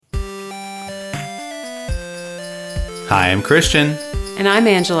Hi, I'm Christian. And I'm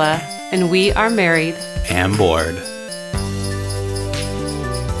Angela, and we are married And bored.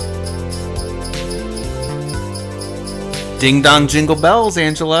 Ding dong jingle bells,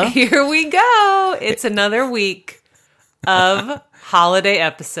 Angela. Here we go. It's another week of holiday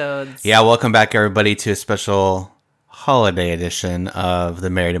episodes. Yeah, welcome back, everybody, to a special holiday edition of the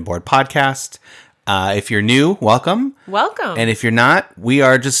Married and Bored podcast. If you're new, welcome. Welcome. And if you're not, we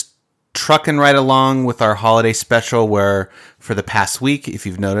are just trucking right along with our holiday special where for the past week, if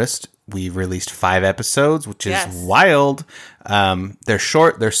you've noticed, we've released 5 episodes, which is wild. They're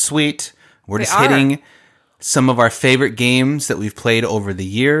short, they're sweet. We're just hitting some of our favorite games that we've played over the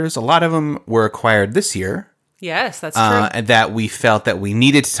years. A lot of them were acquired this year. Yes, that's true. And that we felt that we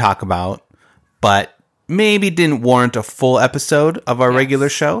needed to talk about, but maybe didn't warrant a full episode of our regular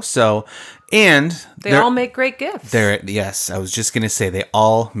show. So, and they all make great gifts. Yes, I was just going to say they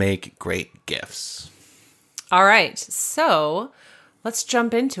all make great gifts. All right, so let's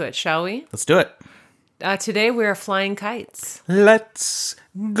jump into it, shall we? Let's do it. Today we are flying kites. Let's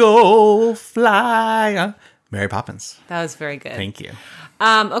go fly. Mary Poppins. That was very good. Thank you.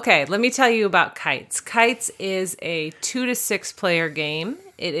 Okay, let me tell you about Kites. Kites is a 2 to 6 player game.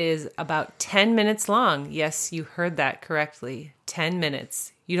 It is about 10 minutes long. Yes, you heard that correctly. 10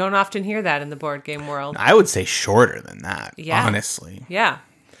 minutes. You don't often hear that in the board game world. I would say shorter than that, honestly. Yeah.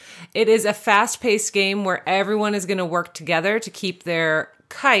 It is a fast-paced game where everyone is going to work together to keep their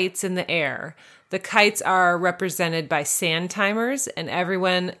kites in the air. The kites are represented by sand timers, and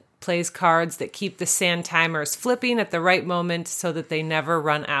everyone plays cards that keep the sand timers flipping at the right moment so that they never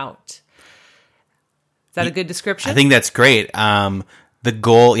run out. Is that a good description? I think that's great. The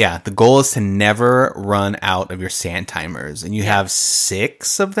goal is to never run out of your sand timers. And you have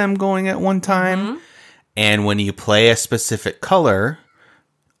 6 of them going at one time. Mm-hmm. And when you play a specific color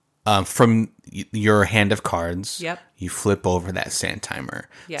from your hand of cards, you flip over that sand timer.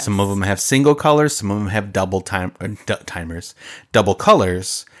 Yes. Some of them have single colors. Some of them have double timers, double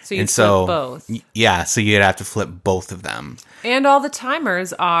colors. So you flip both. Yeah, so you'd have to flip both of them. And all the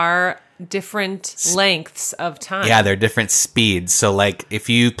timers are different lengths of time. Yeah, they're different speeds. So, like, if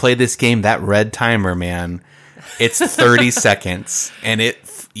you play this game, that red timer, man, it's 30 seconds, and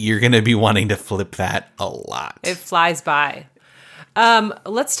you're going to be wanting to flip that a lot. It flies by.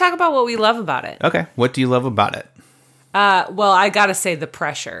 Let's talk about what we love about it. Okay, what do you love about it? Well, I gotta say the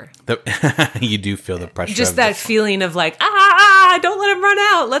pressure. You do feel the pressure. Just that feeling of like, don't let him run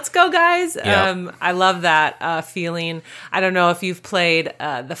out. Let's go, guys. Yep. I love that feeling. I don't know if you've played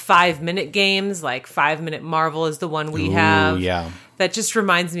the 5-minute games, like 5-Minute Marvel is the one we have. Yeah. That just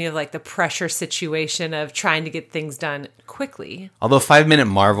reminds me of like the pressure situation of trying to get things done quickly. Although 5-Minute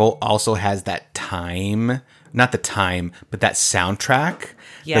Marvel also has that time, not the time, but that soundtrack.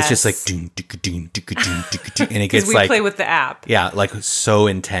 Yes. That's just like doom, and it gets we like play with the app. Yeah, like so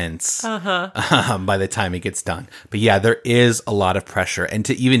intense by the time it gets done. But yeah, there is a lot of pressure, and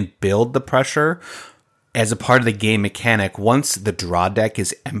to even build the pressure as a part of the game mechanic, once the draw deck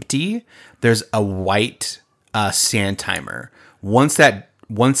is empty, there's a white sand timer. Once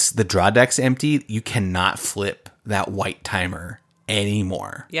the draw deck's empty, you cannot flip that white timer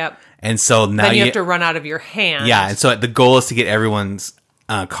anymore. Yep. And so now then you have to run out of your hand. Yeah, and so the goal is to get everyone's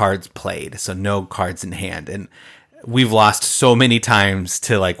cards played, so no cards in hand. And we've lost so many times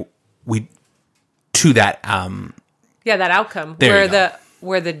to that that outcome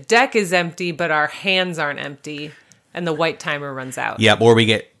where the deck is empty but our hands aren't empty and the white timer runs out. Yeah, or we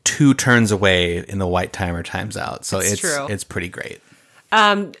get 2 turns away and the white timer times out. So it's true. It's pretty great.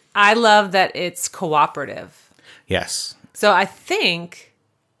 I love that it's cooperative. Yes. So I think,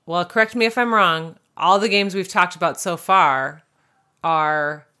 well, correct me if I'm wrong, all the games we've talked about so far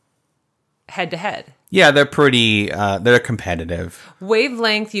are head-to-head. Yeah, they're pretty, they're competitive.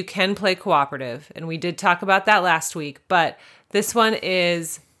 Wavelength, you can play cooperative, and we did talk about that last week, but this one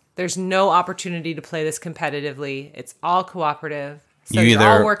there's no opportunity to play this competitively. It's all cooperative, so you're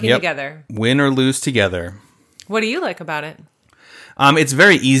all working together. Win or lose together. What do you like about it? It's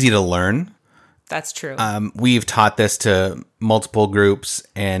very easy to learn. That's true. We've taught this to multiple groups,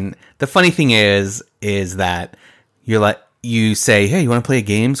 and the funny thing is that you say, hey, you want to play a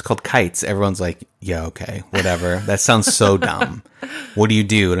game? It's called Kites. Everyone's like, yeah, okay, whatever. That sounds so dumb. What do you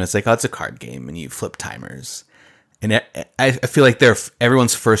do? And it's like, oh, it's a card game, and you flip timers. And I feel like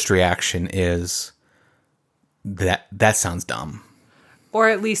everyone's first reaction is that sounds dumb. Or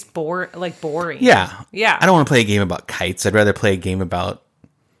at least boring. Yeah. Yeah. I don't want to play a game about kites. I'd rather play a game about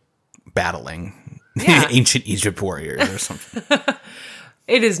battling ancient Egypt warriors or something.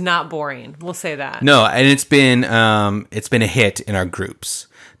 It is not boring. We'll say that. No, and it's been a hit in our groups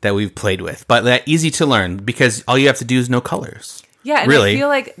that we've played with, but that easy to learn because all you have to do is know colors. Yeah, and really. I feel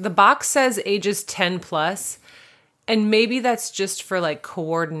like the box says ages 10 plus, and maybe that's just for like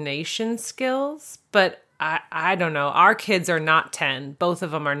coordination skills, but I don't know. Our kids are not 10. Both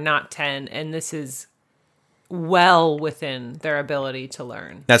of them are not 10, and this is well within their ability to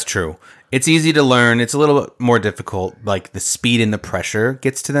learn. That's true. It's easy to learn. It's a little bit more difficult. Like the speed and the pressure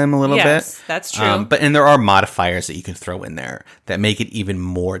gets to them a little bit. Yes, that's true. And there are modifiers that you can throw in there that make it even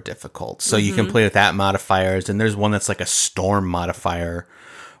more difficult. So you can play with that modifiers. And there's one that's like a storm modifier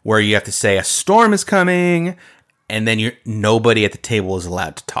where you have to say a storm is coming, and then nobody at the table is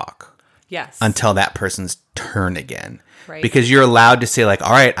allowed to talk. Yes. Until that person's turn again. Right. Because you're allowed to say like,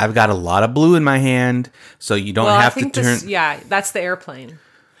 all right, I've got a lot of blue in my hand, so you don't have to turn. That's the airplane.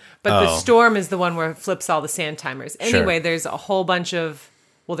 But the storm is the one where it flips all the sand timers. Anyway, there's a whole bunch of,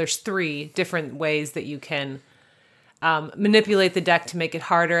 there's 3 different ways that you can manipulate the deck to make it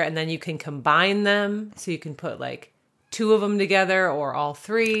harder, and then you can combine them. So you can put like 2 of them together or all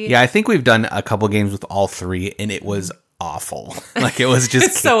 3. Yeah, I think we've done a couple games with all 3, and it was awful. Like it was just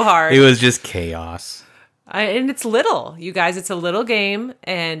it's so hard. It was just chaos. And it's little, you guys. It's a little game,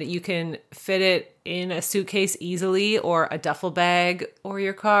 and you can fit it in a suitcase easily, or a duffel bag, or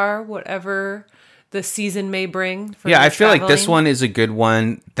your car, whatever the season may bring. I feel like this one is a good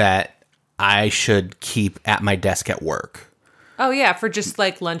one that I should keep at my desk at work. Oh yeah, for just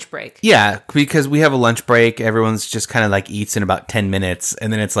like lunch break. Yeah, because we have a lunch break. Everyone's just kind of like eats in about 10 minutes,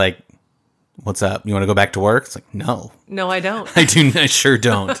 and then it's like, what's up? You want to go back to work? It's like, no. No, I don't. I sure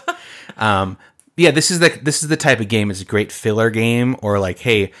don't. This is the type of game. It's a great filler game, or like,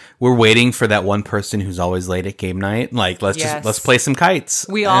 hey, we're waiting for that one person who's always late at game night. Like, let's play some kites.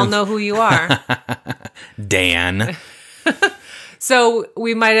 We all know who you are. Dan. So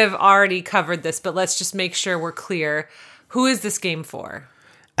we might have already covered this, but let's just make sure we're clear. Who is this game for?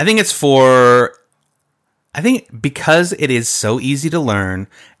 I think because it is so easy to learn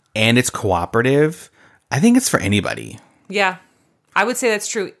and it's cooperative, I think it's for anybody. Yeah, I would say that's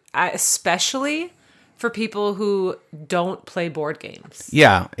true, especially for people who don't play board games.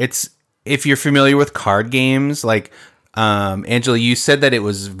 Yeah, if you're familiar with card games, like Angela, you said that it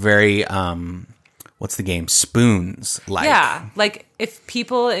was very what's the game? Spoons like. Yeah, like if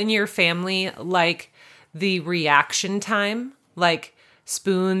people in your family like the reaction time, like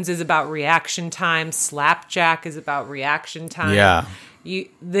Spoons is about reaction time, Slapjack is about reaction time. Yeah.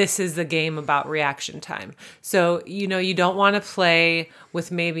 This is the game about reaction time. So, you don't want to play with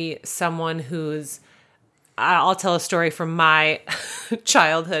maybe someone who's, I'll tell a story from my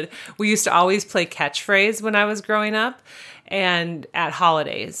childhood. We used to always play catchphrase when I was growing up and at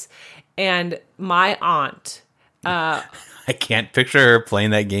holidays. And my aunt, I can't picture her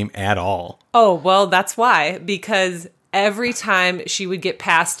playing that game at all. Oh, well, that's why. Because every time she would get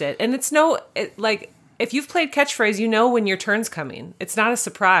past it, and if you've played catchphrase, you know when your turn's coming. It's not a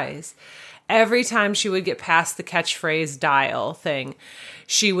surprise. Every time she would get past the catchphrase dial thing,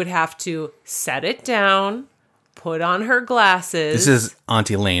 she would have to set it down, put on her glasses. This is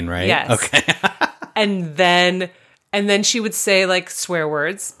Auntie Lane, right? Yes. Okay. and then she would say like swear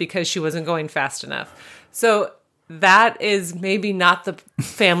words because she wasn't going fast enough. So that is maybe not the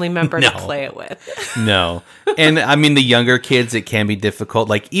family member to play it with. No. And I mean, the younger kids, it can be difficult.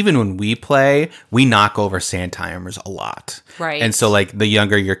 Like, even when we play, we knock over sand timers a lot. Right. And so, like, the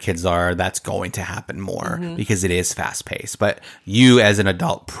younger your kids are, that's going to happen more because it is fast paced. But you, as an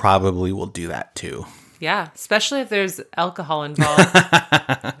adult, probably will do that too. Yeah, especially if there's alcohol involved.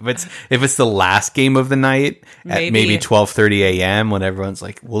 if it's the last game of the night at maybe 12:30 a.m. when everyone's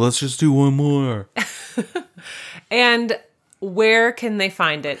like, well, let's just do one more. And where can they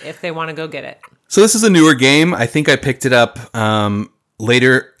find it if they want to go get it? So this is a newer game. I think I picked it up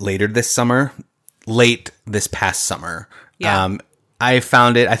later this summer, late this past summer. Yeah. I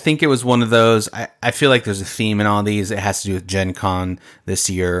found it. I think it was one of those. I feel like there's a theme in all these. It has to do with Gen Con this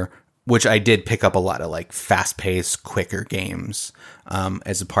year, which I did pick up a lot of like fast-paced, quicker games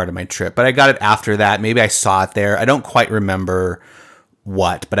as a part of my trip. But I got it after that. Maybe I saw it there. I don't quite remember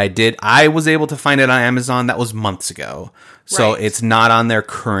what, but I was able to find it on Amazon. That was months ago. So It's not on there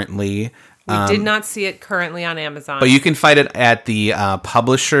currently. We did not see it currently on Amazon. But you can find it at the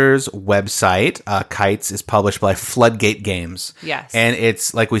publisher's website. Kites is published by Floodgate Games. Yes. And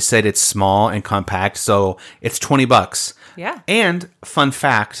it's, like we said, it's small and compact, so it's $20. Yeah. And, fun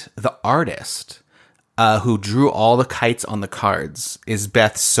fact, the artist who drew all the kites on the cards, is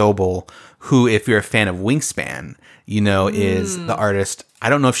Beth Sobel, who, if you're a fan of Wingspan, is the artist. I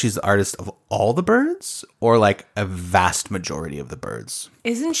don't know if she's the artist of all the birds or like a vast majority of the birds.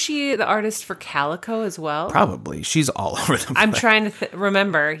 Isn't she the artist for Calico as well? Probably. She's all over the place. I'm trying to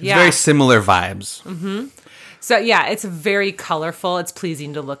remember. Yeah. Very similar vibes. Mm-hmm. So, yeah, it's very colorful. It's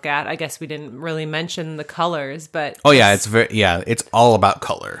pleasing to look at. I guess we didn't really mention the colors, but... Oh, yeah, it's all about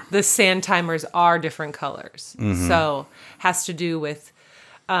color. The sand timers are different colors. Mm-hmm. So, has to do with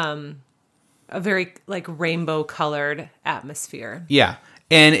a very, like, rainbow-colored atmosphere. Yeah.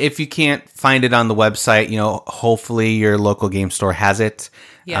 And if you can't find it on the website, hopefully your local game store has it.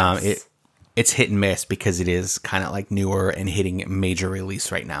 Yes. It's hit and miss because it is kind of like newer and hitting major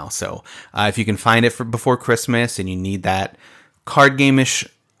release right now. So if you can find it before Christmas and you need that card game-ish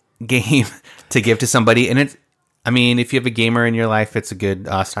game to give to somebody, and if you have a gamer in your life, it's a good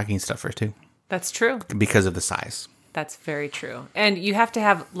stocking stuffer too. That's true. Because of the size. That's very true. And you have to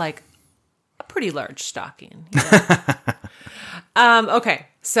have like a pretty large stocking. Okay.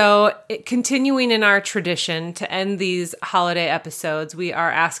 So continuing in our tradition to end these holiday episodes, we are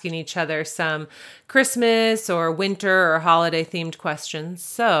asking each other some Christmas or winter or holiday themed questions.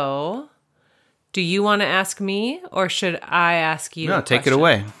 So do you want to ask me or should I ask you? No, take it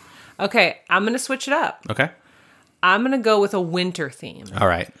away. Okay. I'm going to switch it up. Okay. I'm going to go with a winter theme. All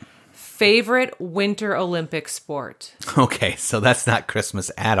right. Favorite winter Olympic sport? Okay. So that's not Christmas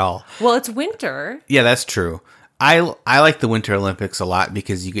at all. Well, it's winter. Yeah, that's true. I like the Winter Olympics a lot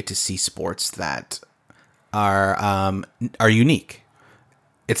because you get to see sports that are unique.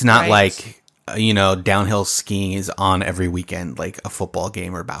 It's not like downhill skiing is on every weekend like a football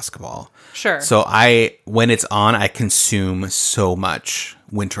game or basketball. Sure. So when it's on, I consume so much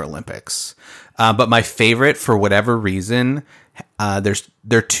Winter Olympics. But my favorite, for whatever reason,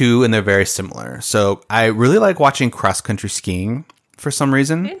 they're two and they're very similar. So I really like watching cross country skiing for some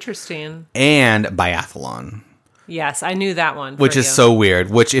reason. Interesting. And biathlon. Yes, I knew that one. Which is so weird.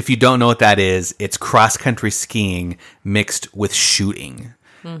 Which, if you don't know what that is, it's cross-country skiing mixed with shooting.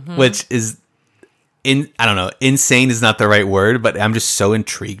 Mm-hmm. Which is, I don't know, insane is not the right word, but I'm just so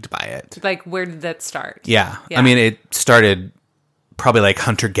intrigued by it. Like, where did that start? Yeah. I mean, it started probably like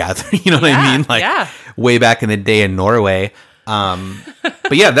hunter-gatherer, you know what I mean? Like, way back in the day in Norway.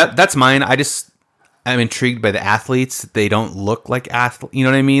 But yeah, that's mine. I'm intrigued by the athletes. They don't look like athletes, you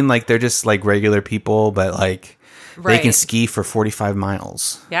know what I mean? Like, they're just like regular people, but like... Right. They can ski for 45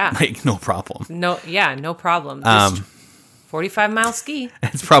 miles. Yeah. Like, no problem. No problem. Just 45-mile ski.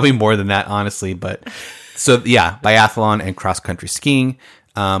 It's probably more than that, honestly. But so, yeah, biathlon and cross-country skiing.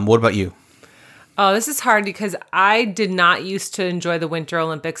 What about you? Oh, this is hard because I did not used to enjoy the Winter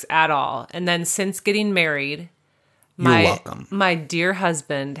Olympics at all. And then since getting married, my dear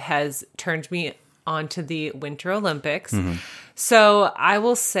husband has turned me onto the Winter Olympics. Mm-hmm. So I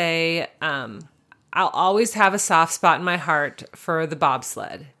will say... I'll always have a soft spot in my heart for the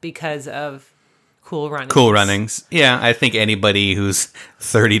bobsled because of cool runnings. Cool runnings. Yeah, I think anybody who's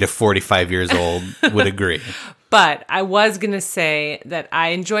 30 to 45 years old would agree. But I was going to say that I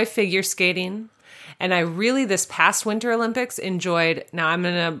enjoy figure skating. And I really, this past Winter Olympics, enjoyed, now I'm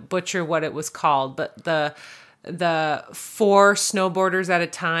going to butcher what it was called, but the 4 snowboarders at a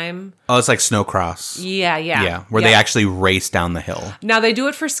time. Oh, it's like snowcross. Yeah. Where they actually race down the hill. Now, they do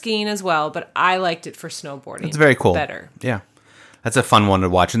it for skiing as well, but I liked it for snowboarding. It's very cool. Better. Yeah. That's a fun one to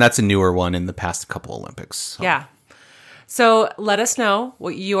watch, and that's a newer one in the past couple Olympics. So. Yeah. So let us know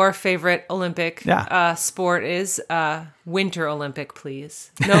what your favorite Olympic sport is. Winter Olympic,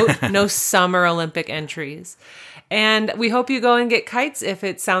 please. No summer Olympic entries. And we hope you go and get kites if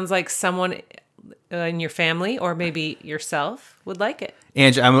it sounds like someone... in your family or maybe yourself would like it.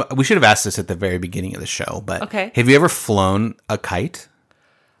 Ange, we should have asked this at the very beginning of the show, but have you ever flown a kite?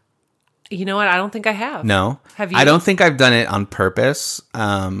 You know what? I don't think I have. No? Have you? I don't think I've done it on purpose.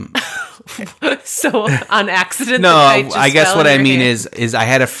 So on accident? No, I guess what I mean is I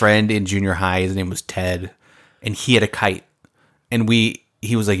had a friend in junior high. His name was Ted, and he had a kite. And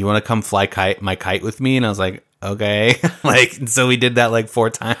he was like, "You want to come fly my kite with me?" And I was like, okay. So we did that like 4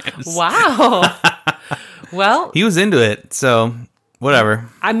 times. Wow. Well, he was into it, so whatever.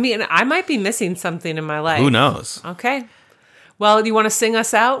 I mean, I might be missing something in my life. Who knows? Okay. Well, do you want to sing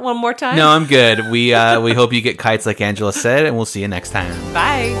us out one more time? No, I'm good. We hope you get kites like Angela said, and we'll see you next time.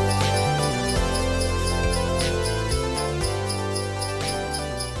 Bye.